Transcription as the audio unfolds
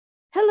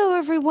Hello,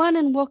 everyone,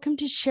 and welcome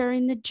to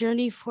Sharing the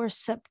Journey for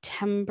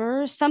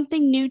September.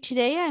 Something new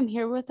today. I'm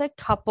here with a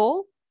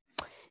couple,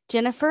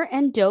 Jennifer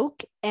and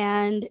Doak,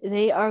 and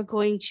they are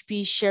going to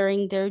be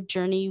sharing their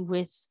journey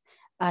with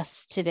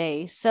us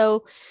today.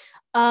 So,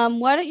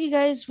 why don't you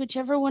guys,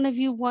 whichever one of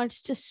you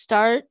wants to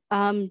start,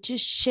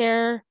 just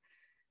share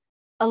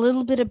a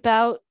little bit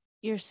about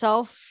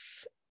yourselves,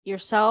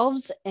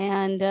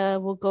 and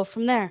we'll go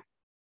from there.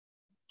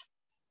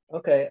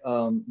 Okay,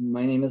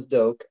 my name is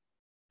Doak.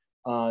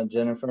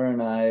 Jennifer and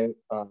I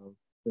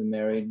been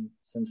married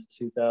since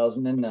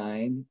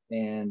 2009,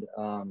 and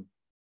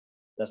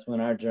that's when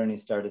our journey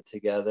started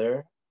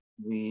together.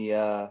 We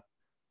are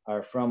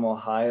from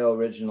Ohio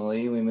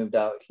originally. We moved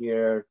out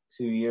here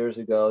 2 years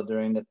ago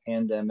during the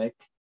pandemic,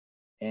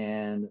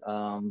 and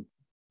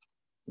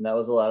that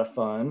was a lot of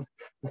fun.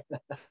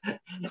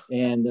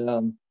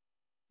 and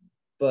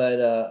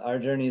but our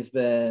journey's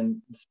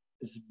been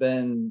it's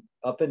been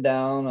up and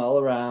down all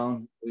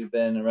around. We've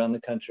been around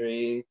the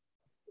country,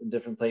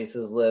 different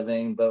places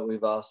living, but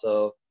we've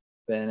also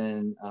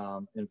been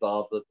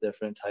involved with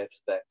different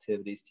types of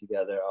activities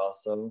together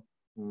also.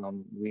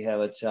 We have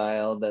a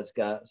child that's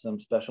got some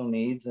special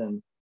needs,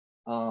 and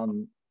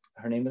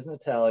her name is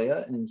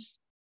Natalia, and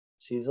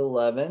she's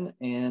 11,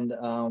 and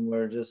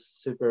we're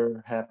just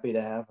super happy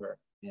to have her.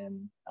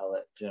 And I'll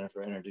let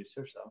Jennifer introduce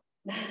herself.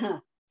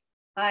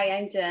 Hi,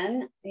 I'm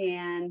Jen,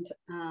 and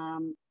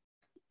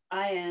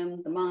I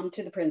am the mom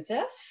to the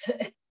princess.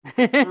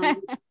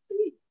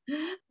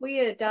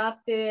 We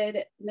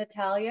adopted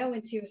Natalia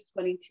when she was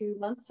 22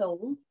 months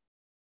old,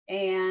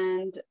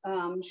 and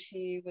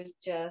she was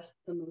just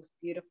the most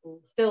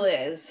beautiful, still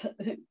is,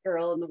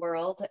 girl in the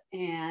world.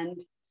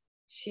 And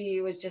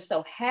she was just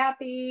so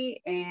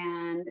happy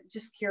and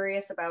just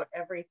curious about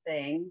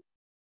everything.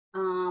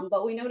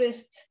 But we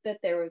noticed that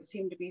there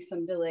seemed to be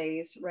some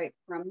delays right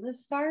from the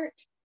start.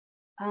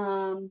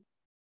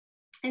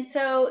 And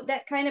so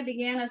that kind of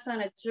began us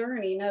on a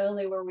journey. Not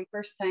only were we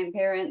first time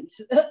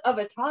parents of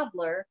a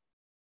toddler,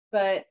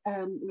 but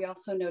we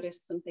also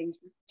noticed some things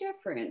were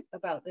different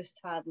about this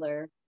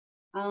toddler.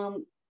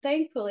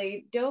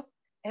 Thankfully, Doak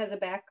has a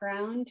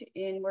background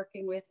in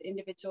working with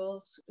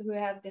individuals who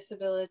have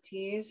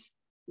disabilities.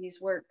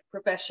 He's worked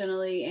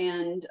professionally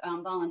and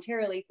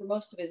voluntarily for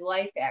most of his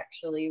life,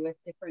 actually, with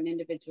different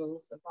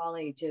individuals of all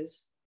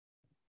ages.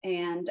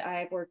 And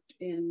I've worked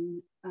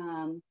in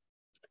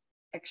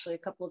actually a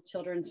couple of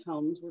children's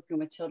homes, working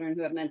with children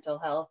who have mental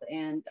health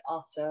and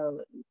also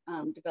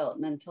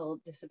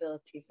developmental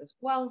disabilities as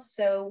well.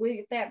 So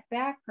with that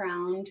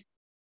background,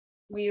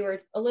 we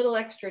were a little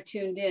extra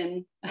tuned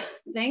in,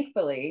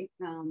 thankfully,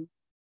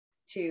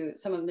 to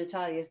some of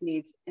Natalia's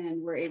needs,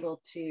 and we're able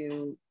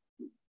to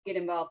get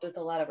involved with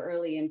a lot of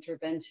early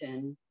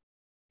intervention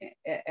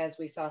as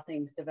we saw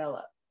things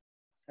develop.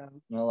 So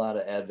And a lot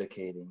of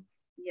advocating.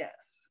 Yes.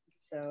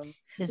 So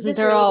isn't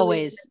there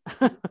always?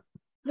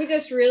 We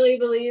just really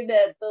believe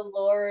that the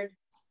Lord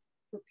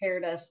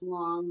prepared us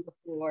long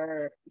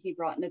before he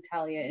brought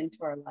Natalia into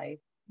our life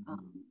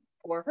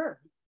for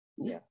her.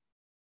 Yeah.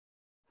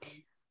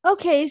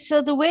 Okay,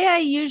 so the way I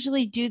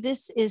usually do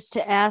this is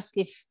to ask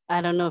if,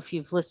 I don't know if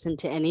you've listened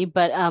to any,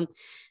 but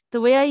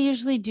the way I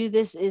usually do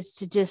this is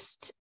to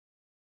just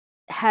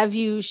have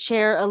you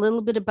share a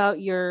little bit about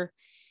your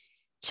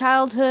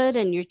childhood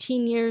and your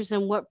teen years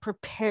and what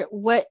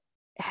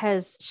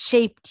has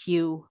shaped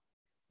you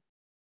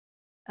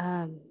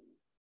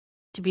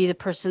to be the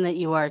person that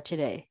you are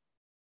today.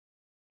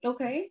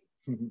 Okay.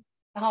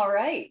 All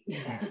right.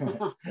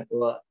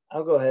 Well,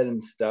 I'll go ahead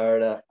and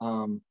start.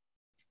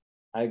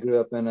 I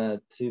grew up in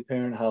a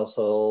two-parent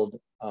household.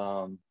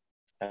 I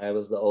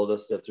was the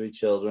oldest of three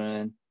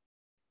children.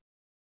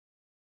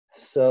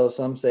 So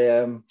some say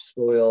I'm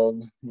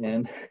spoiled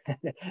and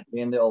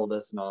being the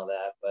oldest and all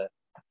that, but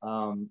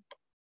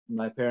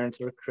my parents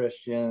were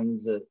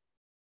Christians.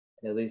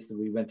 At least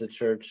we went to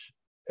church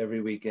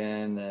every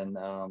weekend, and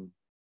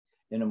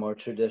in a more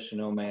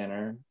traditional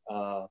manner.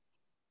 I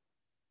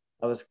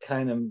was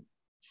kind of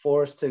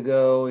forced to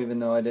go, even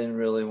though I didn't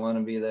really want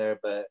to be there,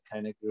 but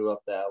kind of grew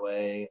up that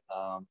way.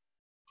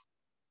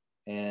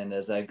 And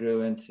as I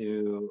grew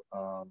into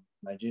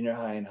my junior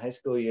high and high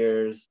school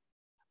years,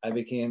 I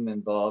became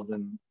involved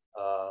in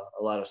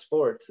a lot of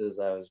sports, as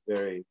I was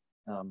very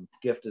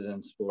gifted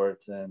in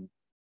sports and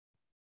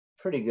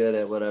pretty good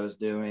at what I was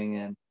doing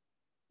and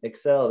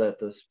excelled at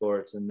the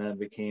sports, and that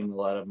became a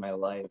lot of my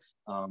life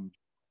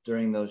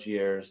during those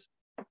years.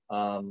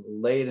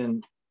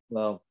 Later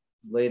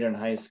in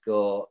high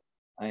school,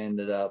 I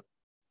ended up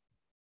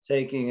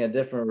taking a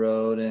different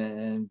road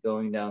and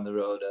going down the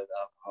road of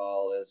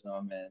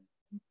alcoholism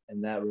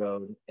and that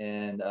road.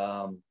 And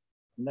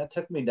that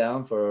took me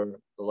down for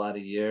a lot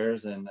of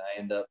years. And I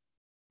ended up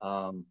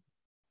I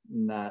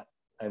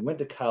went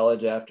to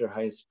college after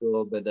high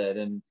school, but I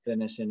didn't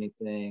finish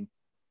anything.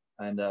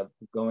 I ended up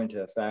going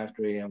to a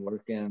factory and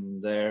working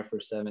there for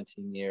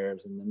 17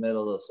 years. In the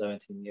middle of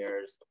 17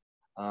 years,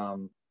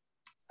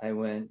 I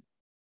went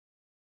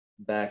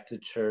back to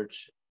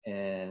church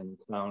and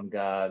found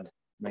God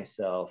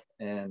myself.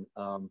 And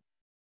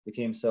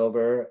became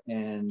sober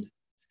and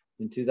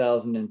in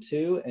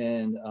 2002,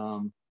 and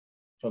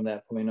from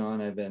that point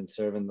on, I've been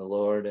serving the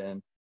Lord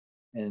and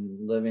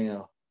living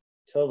a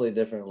totally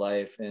different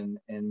life. And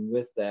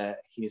with that,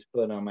 He's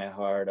put on my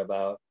heart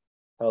about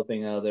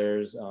helping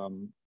others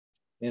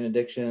in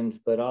addictions,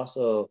 but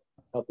also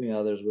helping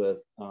others with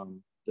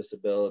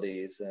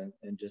disabilities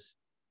and just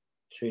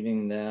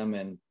treating them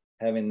and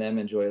having them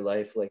enjoy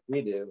life like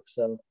we do.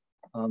 So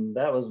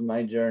that was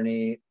my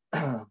journey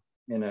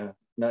in a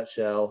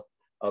nutshell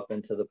up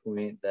until the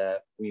point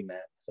that we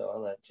met. So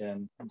I'll let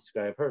Jen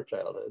describe her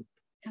childhood.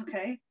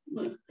 Okay.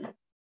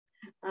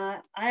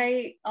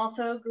 I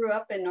also grew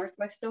up in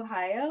Northwest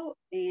Ohio,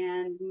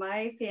 and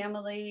my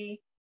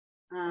family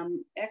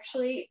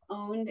actually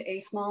owned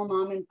a small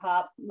mom and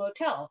pop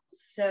motel.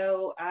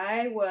 So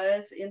I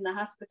was in the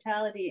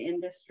hospitality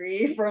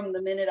industry from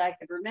the minute I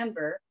could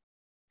remember,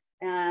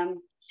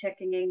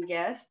 checking in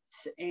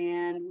guests,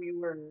 and we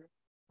were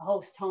a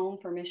host home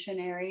for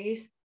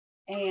missionaries.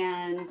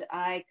 And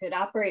I could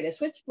operate a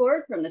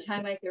switchboard from the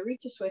time I could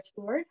reach a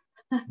switchboard.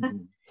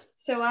 Mm-hmm.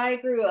 So I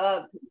grew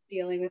up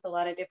dealing with a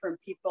lot of different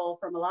people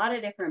from a lot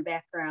of different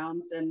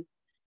backgrounds, and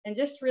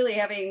just really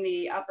having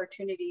the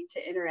opportunity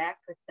to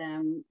interact with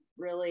them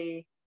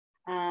really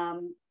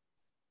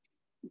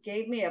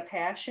gave me a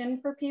passion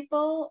for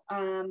people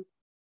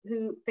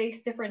who face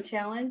different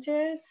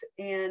challenges,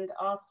 and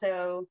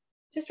also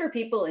just for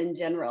people in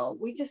general.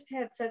 We just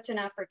had such an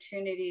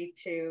opportunity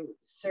to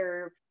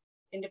serve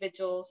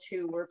individuals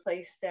who were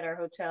placed at our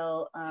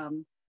hotel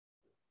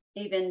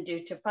even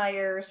due to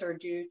fires or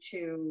due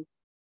to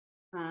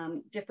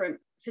different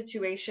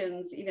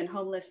situations, even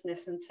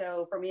homelessness. And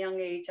so from a young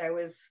age, I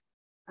was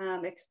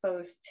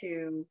exposed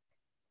to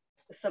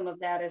some of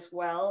that as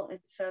well. And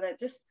so that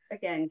just,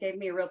 again, gave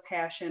me a real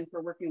passion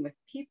for working with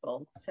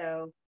people.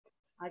 So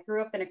I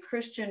grew up in a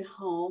Christian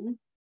home,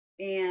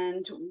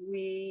 and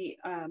we,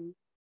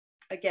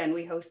 again,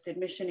 we hosted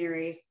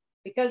missionaries.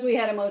 Because we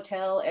had a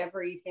motel,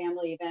 every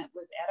family event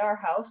was at our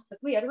house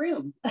because we had a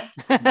room.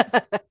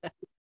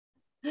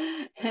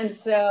 And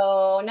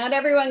so not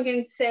everyone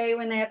can say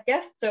when they have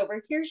guests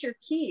over, here's your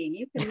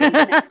key, you can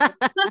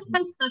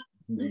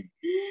leave now.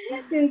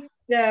 And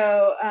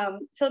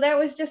so that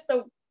was just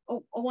a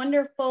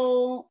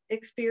wonderful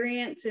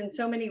experience in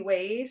so many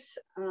ways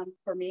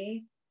for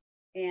me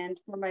and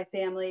for my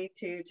family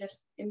to just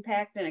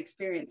impact and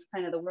experience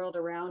kind of the world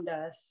around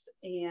us.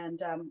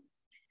 And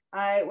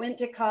I went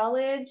to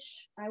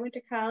college.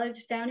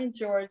 Down in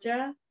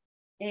Georgia,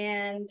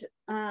 and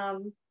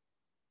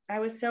I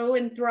was so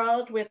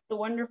enthralled with the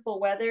wonderful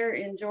weather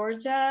in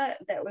Georgia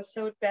that was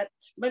so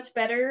much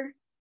better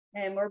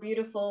and more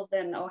beautiful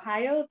than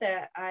Ohio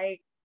that I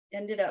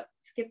ended up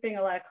skipping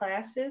a lot of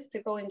classes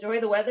to go enjoy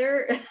the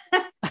weather.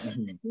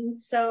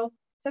 So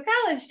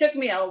college took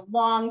me a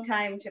long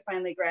time to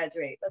finally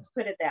graduate. Let's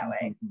put it that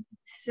way.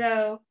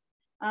 So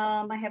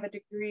I have a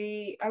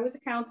degree. I was a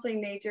counseling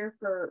major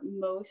for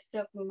most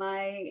of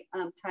my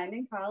time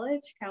in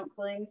college,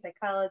 counseling,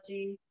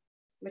 psychology,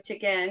 which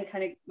again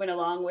kind of went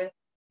along with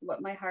what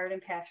my heart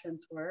and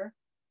passions were.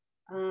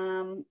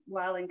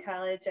 While in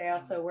college, I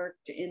also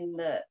worked in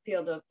the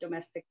field of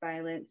domestic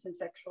violence and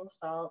sexual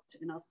assault,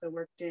 and also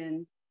worked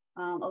in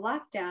a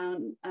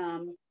lockdown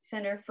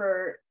center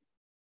for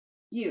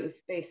youth,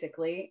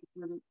 basically,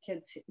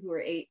 kids who were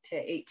 8 to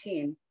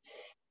 18.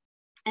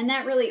 And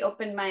that really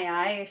opened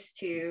my eyes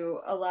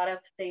to a lot of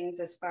things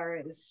as far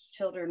as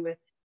children with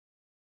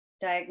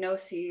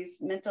diagnoses,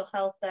 mental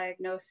health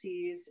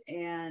diagnoses,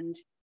 and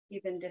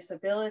even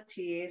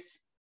disabilities,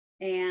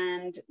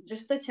 and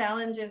just the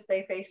challenges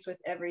they faced with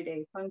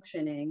everyday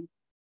functioning.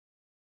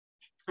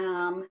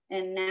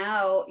 And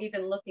now,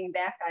 even looking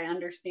back, I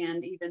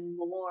understand even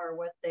more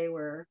what they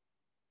were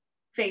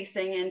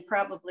facing and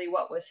probably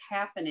what was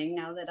happening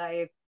now that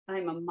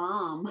I'm a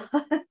mom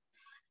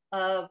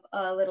of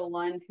a little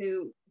one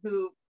who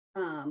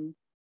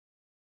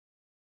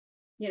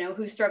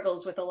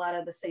struggles with a lot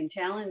of the same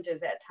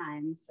challenges at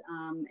times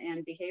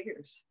and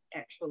behaviors,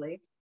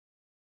 actually.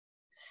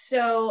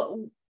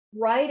 So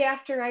right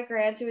after I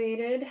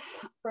graduated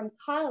from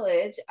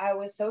college, I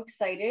was so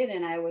excited,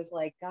 and I was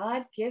like,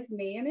 God, give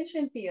me a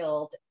mission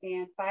field.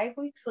 And 5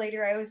 weeks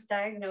later, I was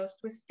diagnosed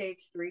with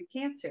stage 3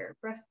 cancer,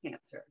 breast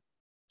cancer.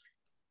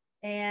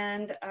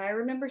 And I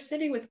remember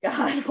sitting with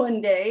God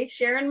one day,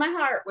 sharing my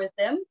heart with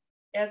him,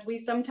 as we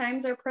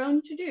sometimes are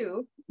prone to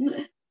do.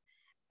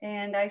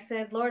 And I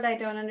said, Lord, I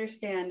don't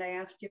understand. I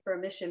asked you for a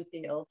mission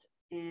field.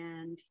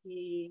 And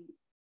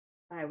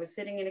I was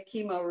sitting in a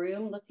chemo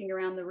room, looking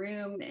around the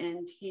room,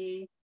 and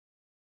he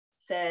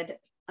said,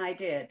 I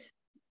did.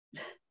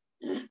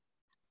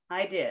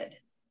 I did.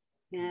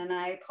 And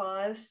I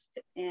paused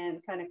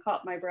and kind of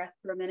caught my breath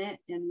for a minute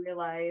and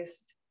realized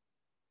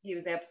he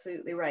was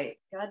absolutely right.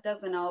 God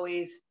doesn't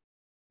always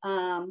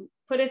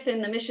put us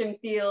in the mission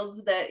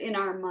fields that in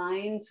our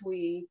minds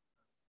we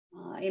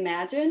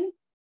imagine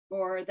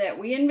or that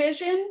we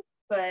envision,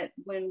 but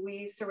when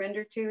we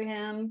surrender to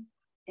him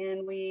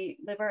and we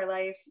live our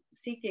lives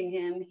seeking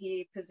him,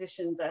 he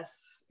positions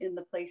us in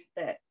the place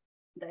that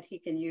he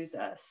can use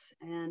us.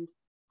 And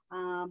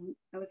I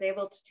was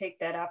able to take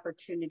that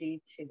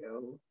opportunity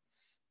to,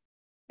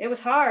 it was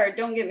hard,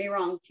 don't get me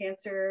wrong,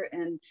 cancer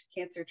and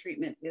cancer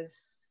treatment is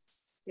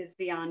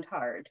beyond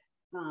hard.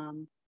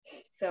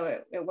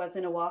 So it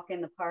wasn't a walk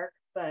in the park,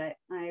 but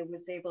I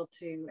was able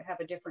to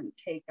have a different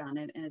take on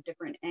it and a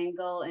different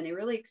angle, and I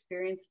really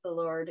experienced the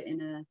Lord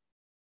in a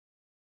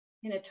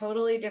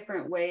totally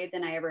different way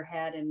than I ever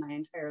had in my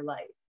entire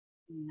life.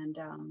 And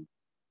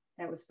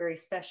that was very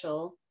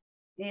special.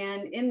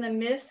 And in the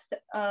midst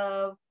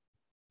of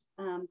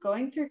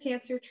going through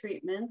cancer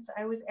treatments,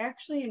 I was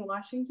actually in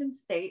Washington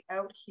State,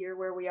 out here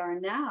where we are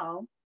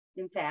now.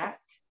 In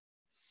fact,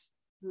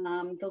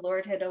 the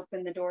Lord had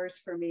opened the doors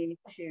for me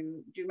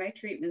to do my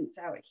treatments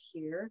out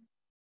here.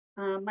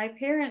 My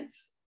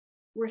parents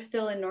were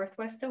still in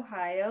Northwest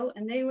Ohio,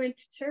 and they went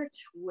to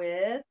church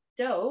with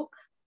Doak.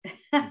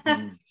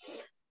 Mm-hmm.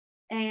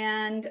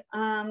 And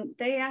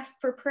they asked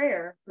for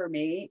prayer for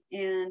me,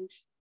 and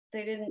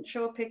they didn't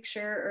show a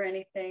picture or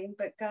anything,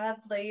 but God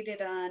laid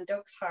it on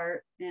Doak's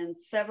heart and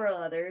several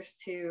others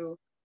to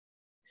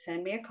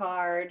send me a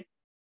card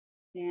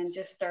and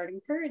just start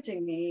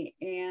encouraging me.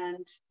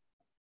 And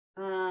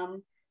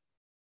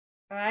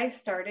I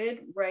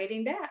started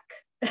writing back.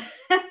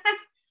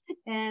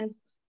 And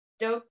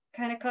Doak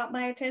kind of caught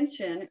my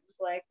attention. It was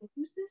like, well,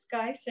 who's this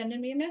guy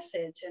sending me a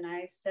message? And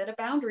I set a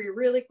boundary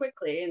really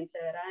quickly and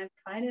said, I'm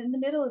kind of in the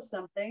middle of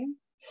something,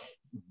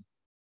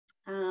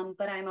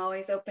 but I'm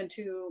always open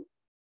to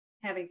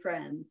having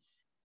friends.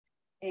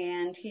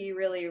 And he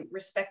really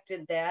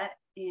respected that.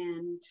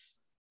 And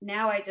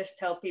now I just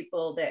tell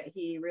people that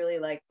he really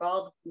liked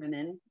bald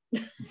women.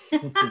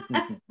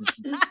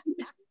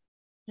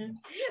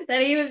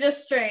 That he was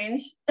just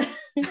strange.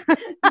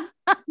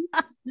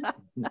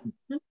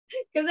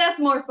 Because that's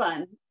more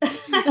fun.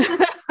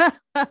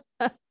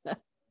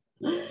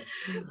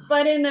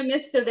 But in the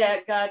midst of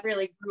that, God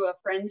really grew a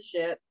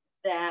friendship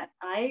that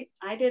I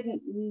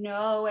didn't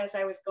know as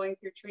I was going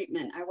through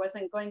treatment. I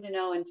wasn't going to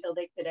know until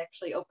they could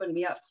actually open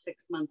me up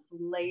 6 months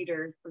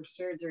later for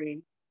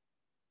surgery,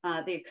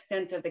 the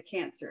extent of the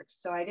cancer.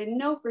 So I didn't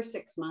know for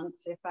 6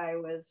 months if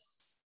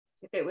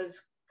it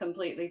was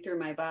completely through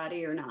my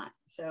body or not.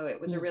 So it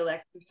was a real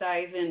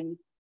exercise in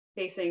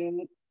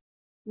facing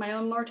my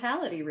own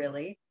mortality,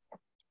 really.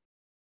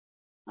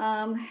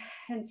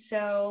 And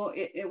so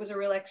it was a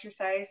real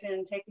exercise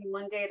in taking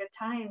one day at a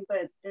time.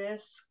 But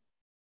this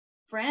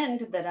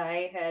friend that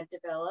I had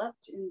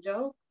developed in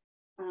Doak,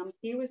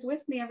 he was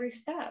with me every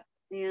step,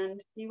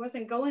 and he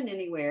wasn't going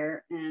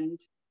anywhere, and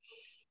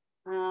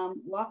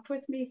walked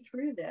with me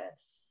through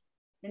this.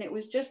 And it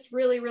was just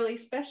really, really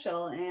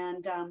special.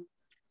 And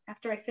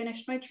after I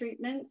finished my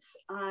treatments,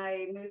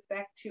 I moved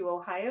back to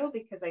Ohio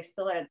because I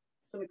still had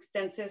some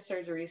extensive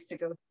surgeries to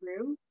go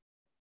through.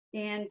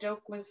 And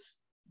Doak was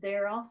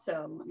there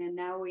also. And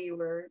now we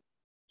were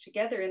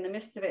together in the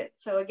midst of it.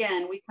 So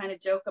again, we kind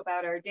of joke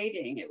about our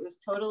dating. It was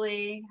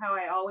totally how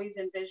I always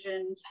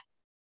envisioned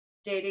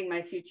dating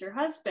my future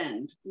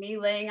husband. Me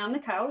laying on the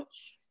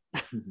couch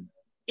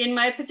in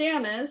my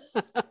pajamas,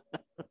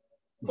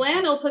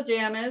 flannel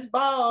pajamas,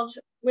 bald,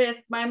 with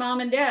my mom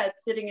and dad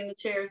sitting in the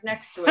chairs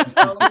next to us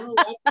while we were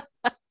watching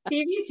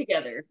TV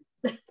together.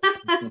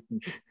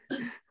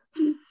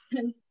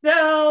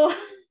 So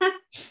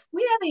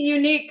we have a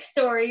unique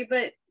story,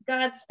 but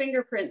God's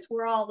fingerprints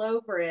were all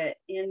over it.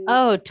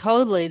 Oh,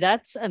 totally.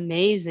 That's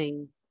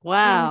amazing.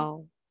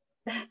 Wow.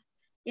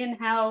 In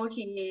how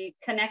he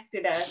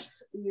connected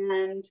us.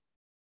 And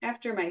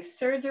after my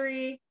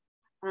surgery,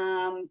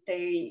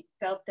 they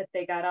felt that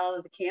they got all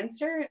of the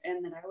cancer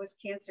and that I was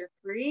cancer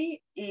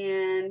free.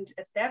 And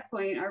at that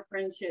point, our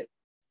friendship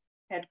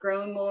had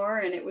grown more,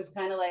 and it was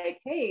kind of like,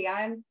 hey,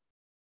 I'm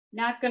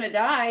not going to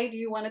die. Do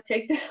you want to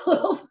take this a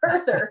little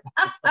further?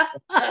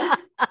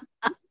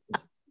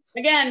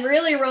 Again,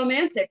 really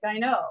romantic, I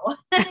know.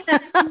 At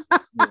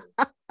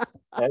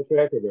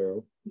Cracker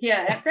Barrel.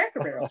 Yeah, at Cracker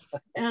Barrel.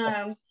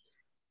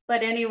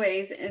 But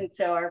anyways, and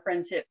so our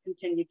friendship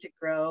continued to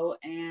grow.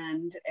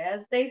 And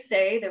as they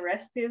say, the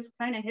rest is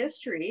kind of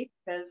history,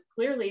 because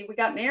clearly we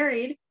got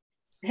married.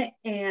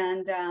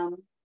 And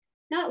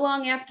not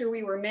long after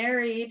we were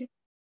married,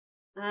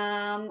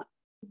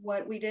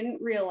 what we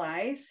didn't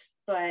realize,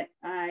 but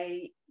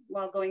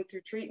while going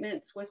through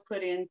treatments, was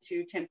put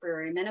into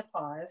temporary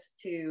menopause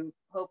to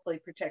hopefully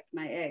protect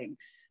my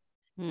eggs.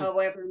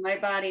 However, my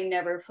body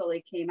never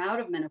fully came out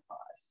of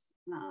menopause.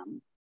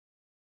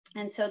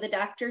 And so the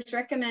doctors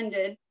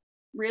recommended,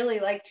 really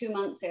like 2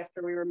 months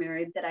after we were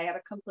married, that I have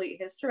a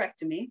complete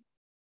hysterectomy.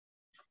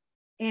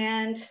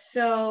 And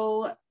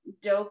so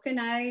Doak and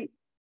I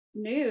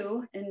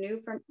knew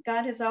from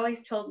God has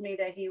always told me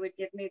that he would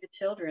give me the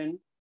children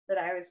that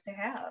I was to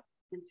have.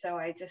 And so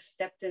I just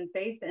stepped in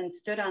faith and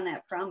stood on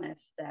that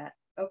promise that,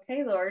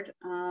 okay, Lord,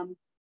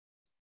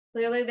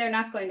 clearly they're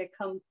not going to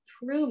come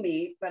through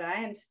me, but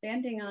I am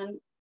standing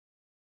on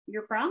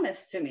your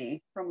promise to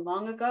me from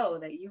long ago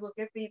that you will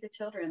give me the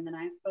children that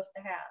I'm supposed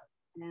to have.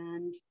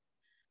 And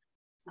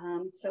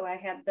so I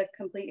had the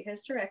complete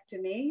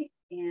hysterectomy,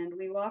 and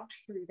we walked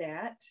through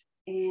that.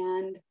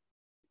 And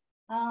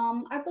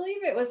I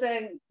believe it was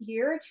a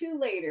year or two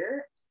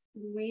later,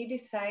 we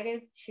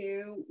decided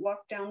to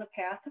walk down the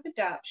path of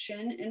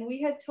adoption, and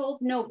we had told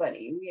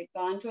nobody. We had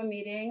gone to a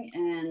meeting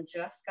and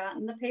just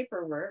gotten the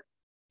paperwork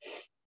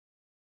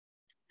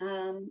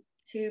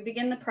to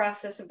begin the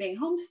process of being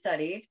home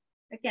studied.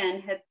 Again,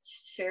 had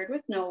shared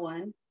with no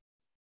one.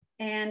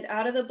 And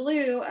out of the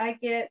blue, I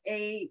get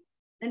an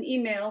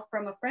email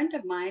from a friend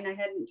of mine I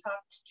hadn't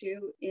talked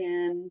to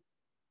in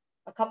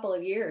a couple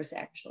of years,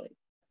 actually.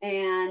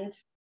 And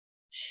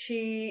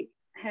she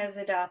has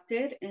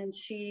adopted, and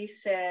she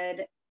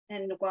said,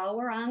 and while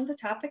we're on the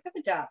topic of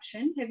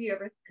adoption, have you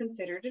ever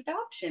considered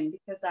adoption?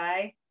 Because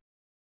I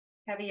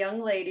have a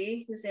young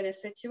lady who's in a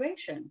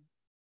situation.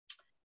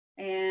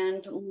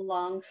 And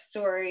long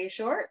story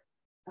short,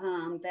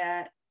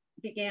 that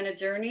began a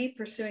journey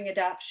pursuing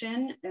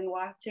adoption and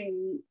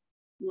watching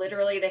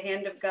literally the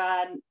hand of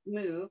God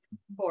move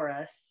for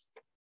us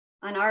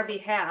on our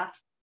behalf.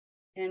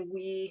 And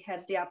we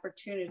had the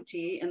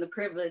opportunity and the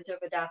privilege of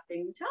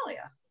adopting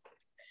Natalia.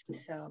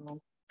 So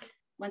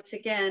once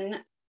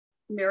again,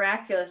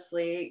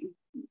 miraculously,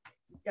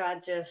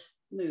 God just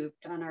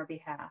moved on our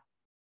behalf.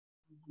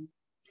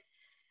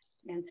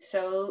 And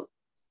so,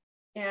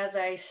 as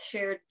I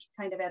shared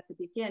kind of at the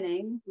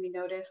beginning, we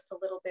noticed a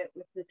little bit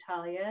with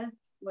Natalia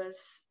was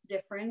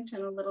different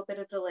and a little bit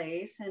of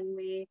delays. And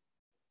we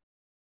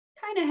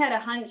kind of had a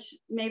hunch,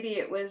 maybe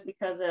it was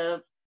because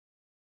of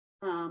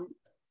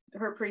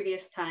her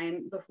previous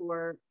time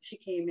before she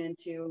came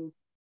into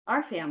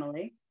our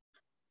family.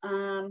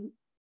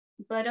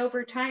 But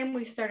over time,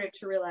 we started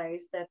to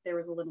realize that there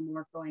was a little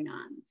more going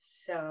on.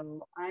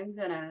 So I'm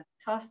going to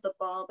toss the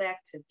ball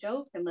back to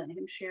Joe and let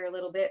him share a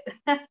little bit.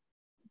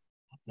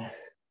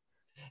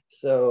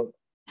 So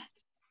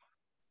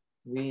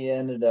we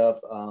ended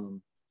up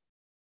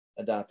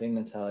adopting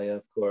Natalia,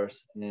 of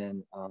course,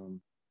 and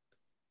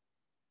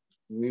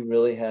we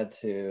really had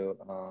to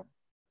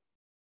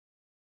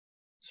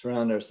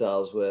surround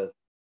ourselves with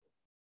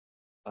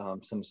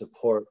some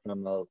support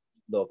from the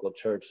local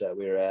church that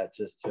we were at,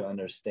 just to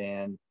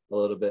understand a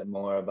little bit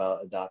more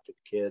about adopted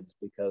kids,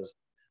 because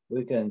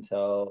we couldn't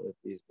tell if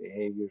these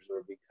behaviors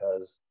were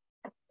because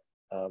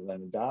of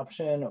an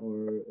adoption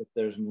or if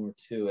there's more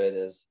to it,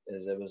 as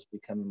it was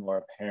becoming more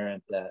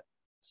apparent that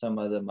some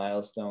of the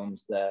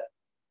milestones that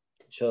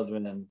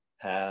children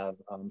have,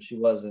 she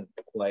wasn't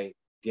quite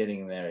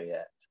getting there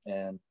yet.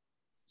 And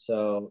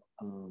so,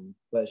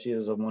 but she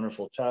was a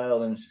wonderful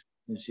child, and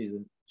she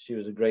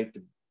was a great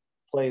to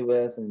play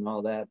with and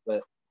all that,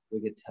 but we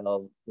could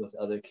tell with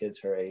other kids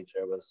her age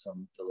there was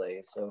some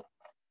delay. So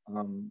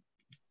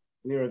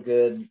we were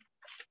good.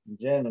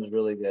 Jen was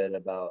really good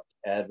about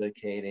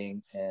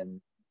advocating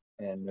and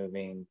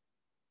moving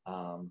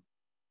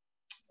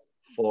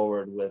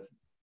forward with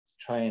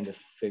trying to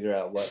figure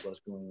out what was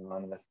going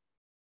on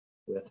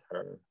with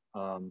her.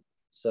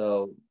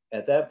 So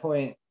at that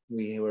point,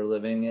 we were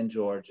living in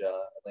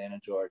Georgia, Atlanta,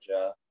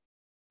 Georgia,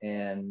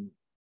 and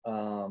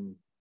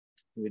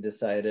we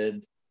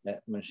decided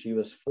that when she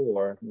was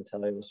 4,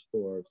 Natalia was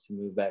 4, to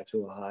move back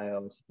to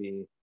Ohio to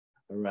be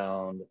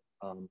around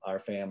our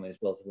families.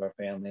 Both of our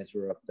families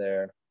were up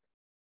there,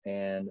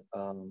 and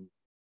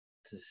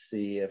to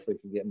see if we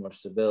could get more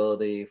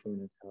stability for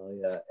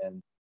Natalia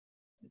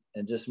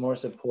and just more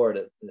support,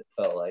 it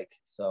felt like.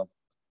 So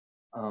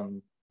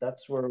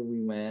that's where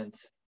we went.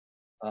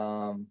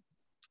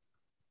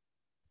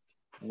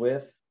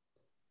 With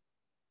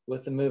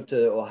the move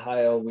to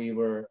Ohio, we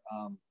were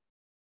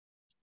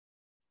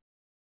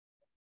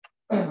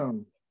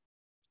hold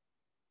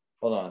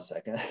on a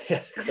second. I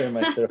got to clear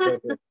my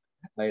throat.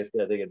 I just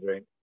gotta take a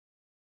drink.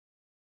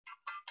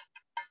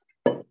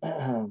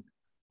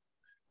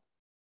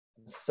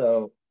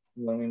 So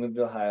when we moved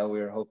to Ohio, we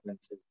were hoping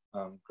to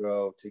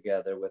grow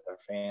together with our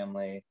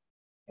family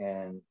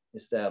and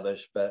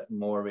establish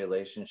more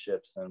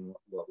relationships than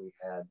what we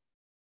had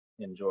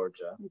in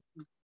Georgia.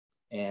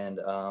 And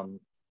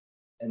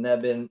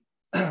that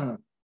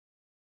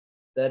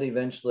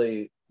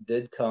eventually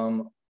did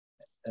come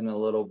in a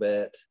little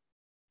bit,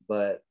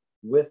 but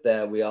with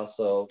that, we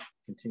also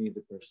continued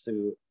to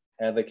pursue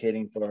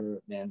advocating for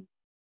her, and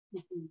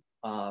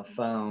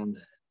found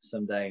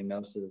some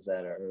diagnoses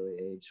at an early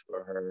age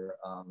for her.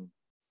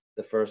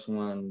 The first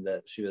one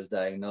that she was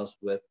diagnosed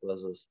with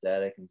was a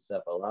static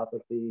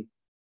encephalopathy.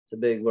 It's a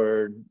big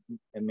word.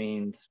 It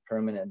means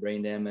permanent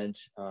brain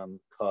damage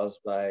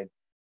caused by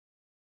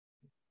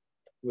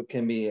what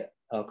can be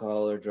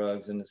alcohol or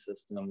drugs in the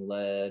system,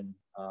 lead.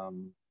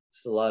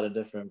 Just a lot of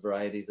different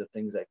varieties of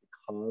things that could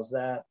cause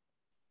that.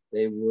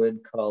 They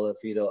would call it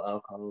fetal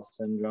alcohol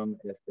syndrome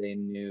if they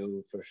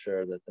knew for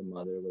sure that the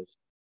mother was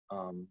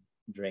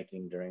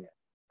drinking during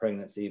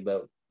pregnancy,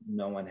 but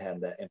no one had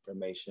that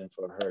information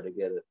for her to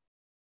get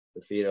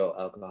the fetal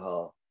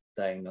alcohol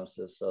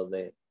diagnosis. So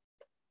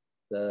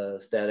the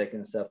static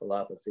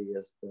encephalopathy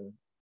is the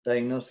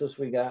diagnosis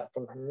we got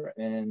for her,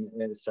 and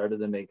it started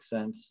to make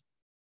sense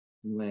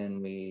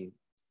when we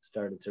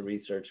started to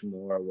research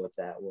more what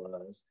that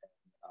was.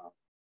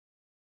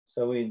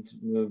 So we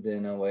moved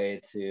in a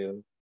way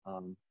to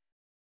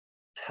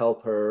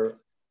help her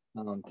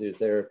through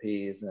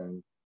therapies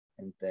and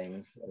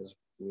things as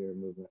we were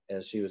moving,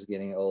 as she was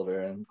getting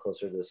older and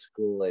closer to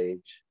school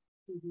age.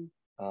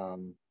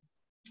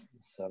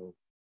 So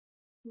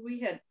we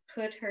had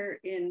put her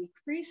in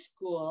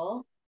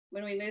preschool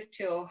when we moved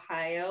to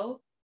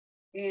Ohio,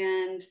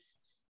 and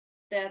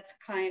that's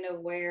kind of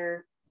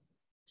where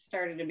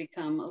started to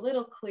become a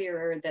little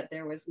clearer that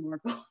there was more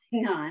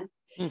going on.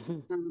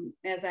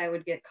 As I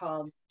would get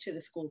called to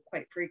the school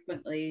quite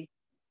frequently.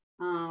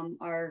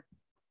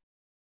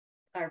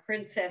 Our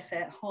princess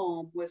at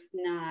home was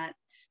not,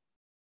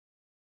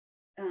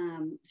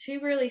 she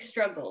really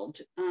struggled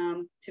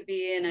to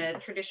be in a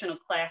traditional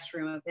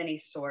classroom of any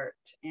sort.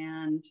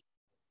 And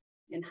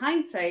in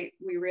hindsight,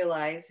 we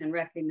realized and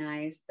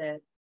recognized that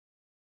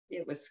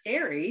it was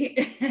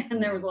scary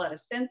and there was a lot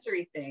of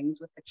sensory things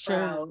with the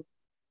crowd,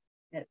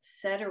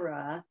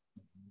 etc.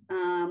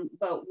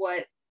 But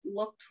what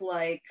looked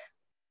like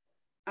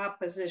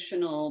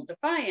oppositional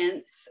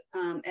defiance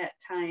at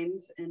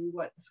times, and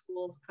what the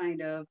schools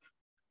kind of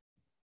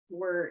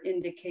were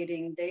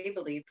indicating they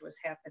believed was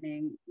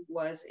happening,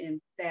 was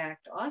in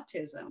fact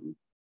autism.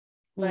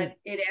 But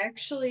it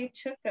actually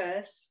took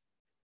us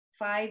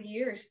 5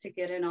 years to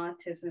get an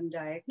autism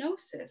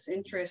diagnosis,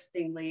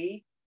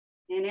 interestingly.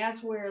 And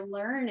as we're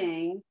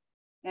learning,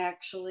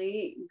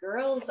 actually,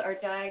 girls are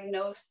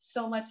diagnosed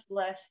so much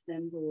less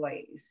than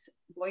boys.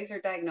 Boys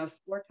are diagnosed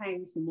 4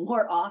 times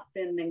more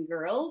often than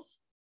girls.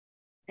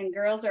 And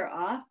girls are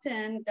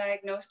often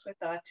diagnosed with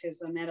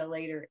autism at a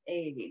later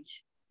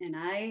age. And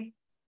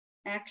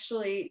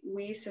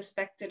we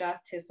suspected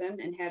autism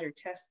and had her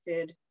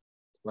tested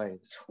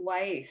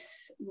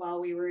twice while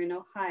we were in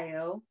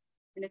Ohio.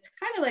 And it's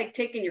kind of like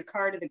taking your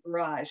car to the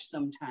garage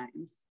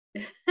sometimes.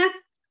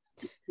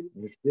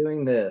 It's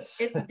doing this.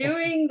 It's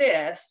doing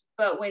this,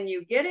 but when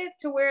you get it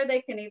to where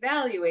they can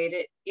evaluate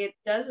it, it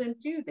doesn't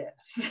do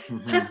this.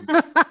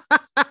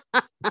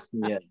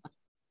 Yeah.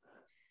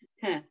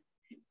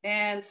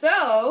 And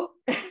so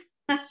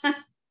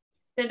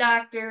the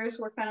doctors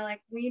were kind of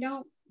like, we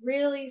don't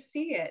really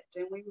see it.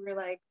 And we were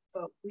like,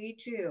 but we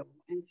do.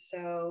 And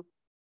so,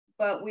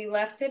 but we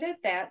left it at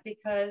that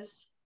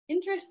because,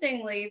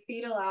 interestingly,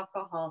 fetal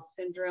alcohol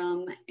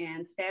syndrome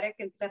and static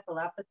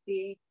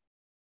encephalopathy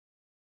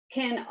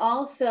can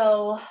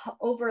also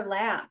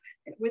overlap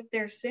with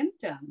their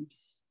symptoms.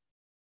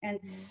 And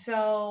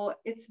so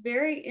it's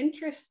very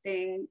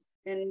interesting,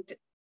 and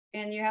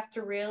you have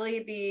to really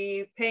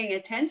be paying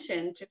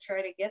attention to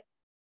try to get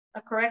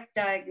a correct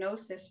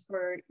diagnosis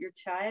for your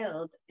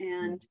child.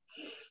 And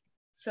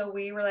so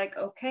we were like,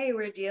 okay,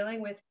 we're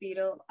dealing with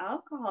fetal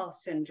alcohol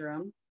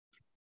syndrome.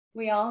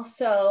 We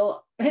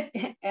also,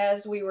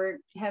 as we were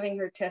having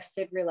her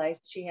tested,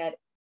 realized she had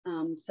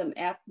some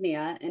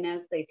apnea. And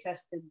as they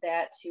tested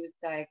that, she was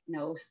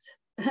diagnosed.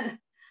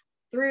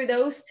 Through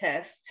those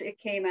tests, it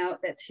came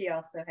out that she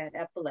also had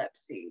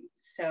epilepsy.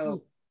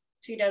 So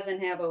she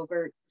doesn't have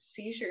overt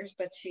seizures,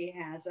 but she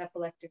has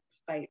epileptic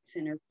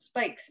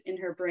spikes in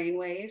her brain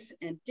waves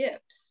and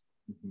dips.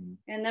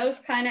 And those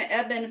kind of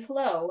ebb and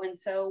flow. And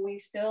so we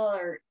still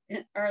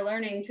are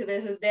learning to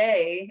this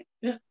day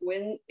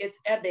when it's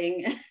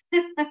ebbing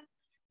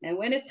and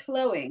when it's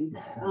flowing.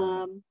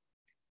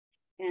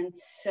 And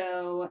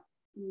so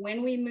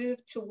when we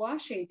moved to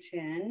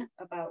Washington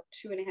about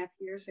 2.5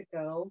 years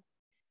ago,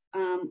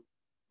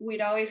 we'd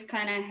always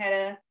kind of had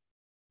a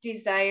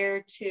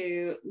desire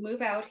to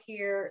move out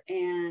here,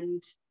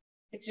 and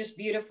it's just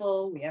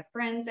beautiful. We have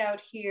friends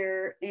out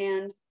here,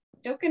 and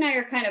Doak and I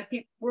are kind of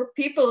we're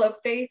people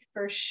of faith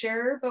for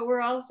sure, but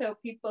we're also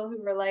people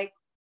who are like,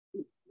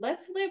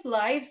 let's live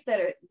lives that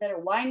are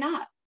why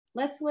not?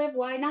 Let's live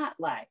why not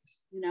lives,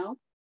 you know?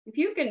 If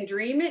you can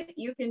dream it,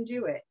 you can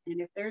do it. And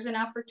if there's an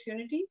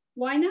opportunity,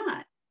 why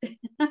not?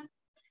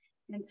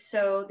 And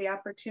so the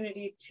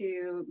opportunity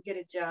to get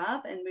a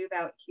job and move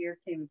out here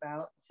came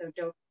about. So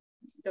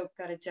Doak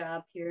got a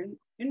job here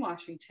in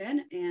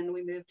Washington, and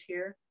we moved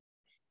here.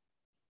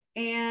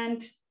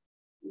 And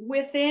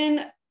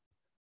within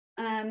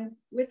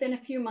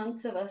a few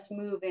months of us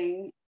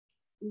moving,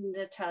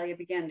 Natalia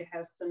began to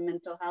have some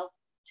mental health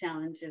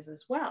challenges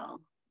as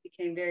well. It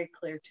became very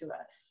clear to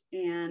us.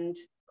 And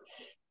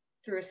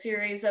through a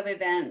series of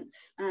events,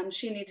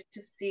 she needed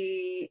to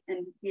see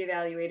and be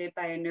evaluated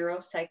by a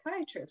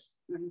neuropsychiatrist.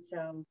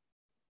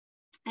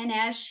 And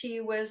as she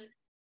was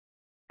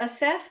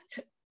assessed,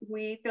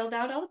 we filled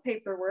out all the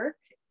paperwork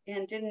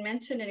and didn't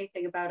mention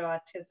anything about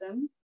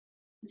autism.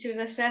 She was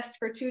assessed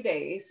for 2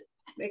 days,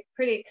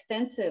 pretty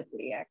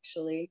extensively,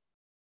 actually.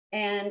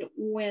 And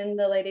when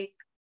the lady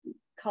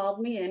called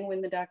me in,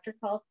 when the doctor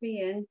called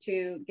me in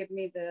to give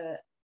me the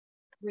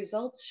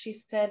results, she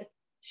said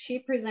she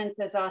presents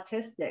as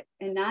autistic,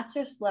 and not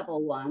just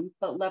level 1,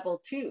 but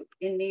level 2,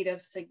 in need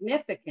of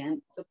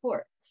significant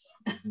supports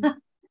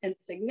and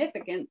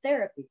significant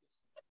therapies.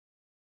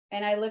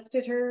 And I looked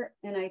at her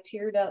and I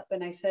teared up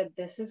and I said,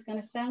 this is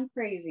going to sound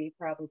crazy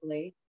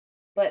probably,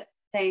 but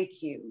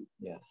thank you.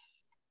 Yes.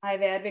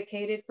 I've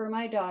advocated for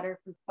my daughter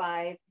for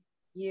 5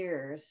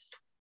 years,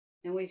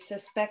 and we've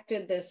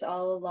suspected this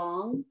all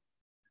along.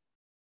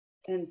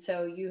 And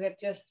so you have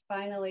just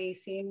finally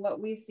seen what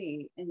we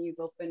see, and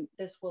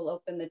this will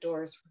open the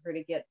doors for her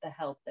to get the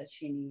help that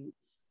she needs.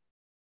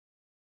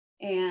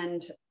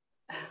 And,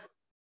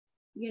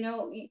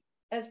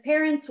 as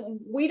parents,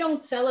 we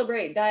don't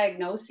celebrate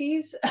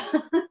diagnoses.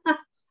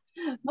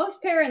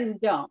 Most parents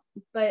don't,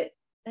 but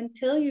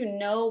until you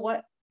know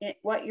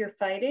what you're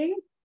fighting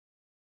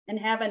and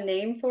have a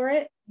name for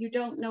it, you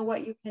don't know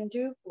what you can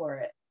do for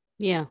it.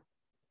 Yeah.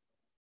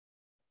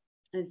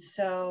 And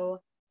so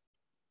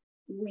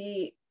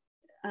we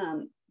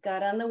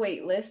got on the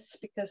wait lists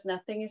because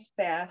nothing is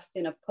fast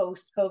in a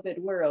post-COVID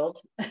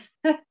world.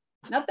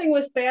 Nothing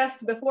was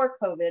fast before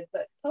COVID,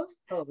 but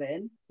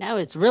post-COVID. Now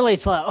it's really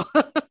slow.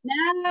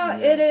 Now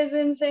it is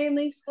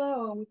insanely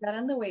slow. We got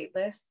on the wait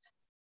list,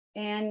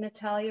 and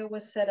Natalia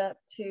was set up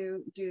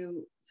to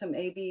do some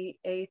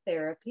ABA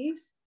therapies.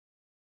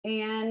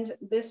 And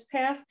this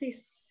past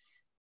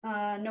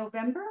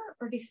November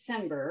or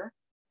December,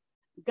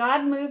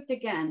 God moved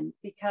again,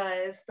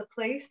 because the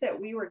place that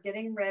we were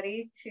getting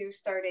ready to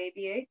start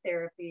ABA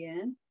therapy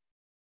in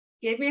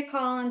gave me a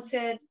call and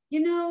said,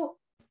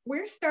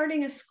 we're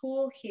starting a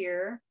school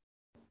here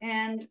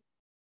and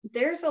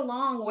there's a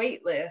long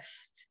wait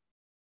list.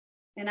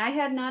 And I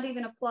had not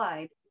even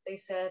applied. They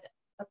said,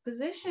 a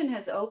position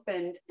has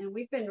opened, and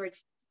we've been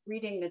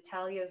reading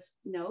Natalia's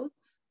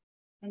notes,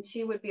 and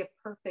she would be a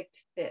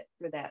perfect fit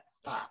for that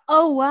spot.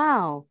 Oh,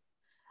 wow.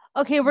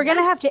 Okay, we're going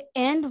to have to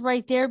end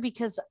right there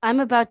because I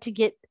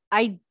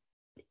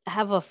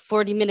have a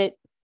 40-minute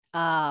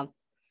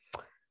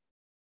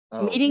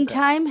meeting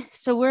time.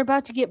 So we're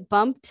about to get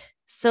bumped.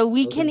 So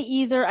I can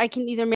either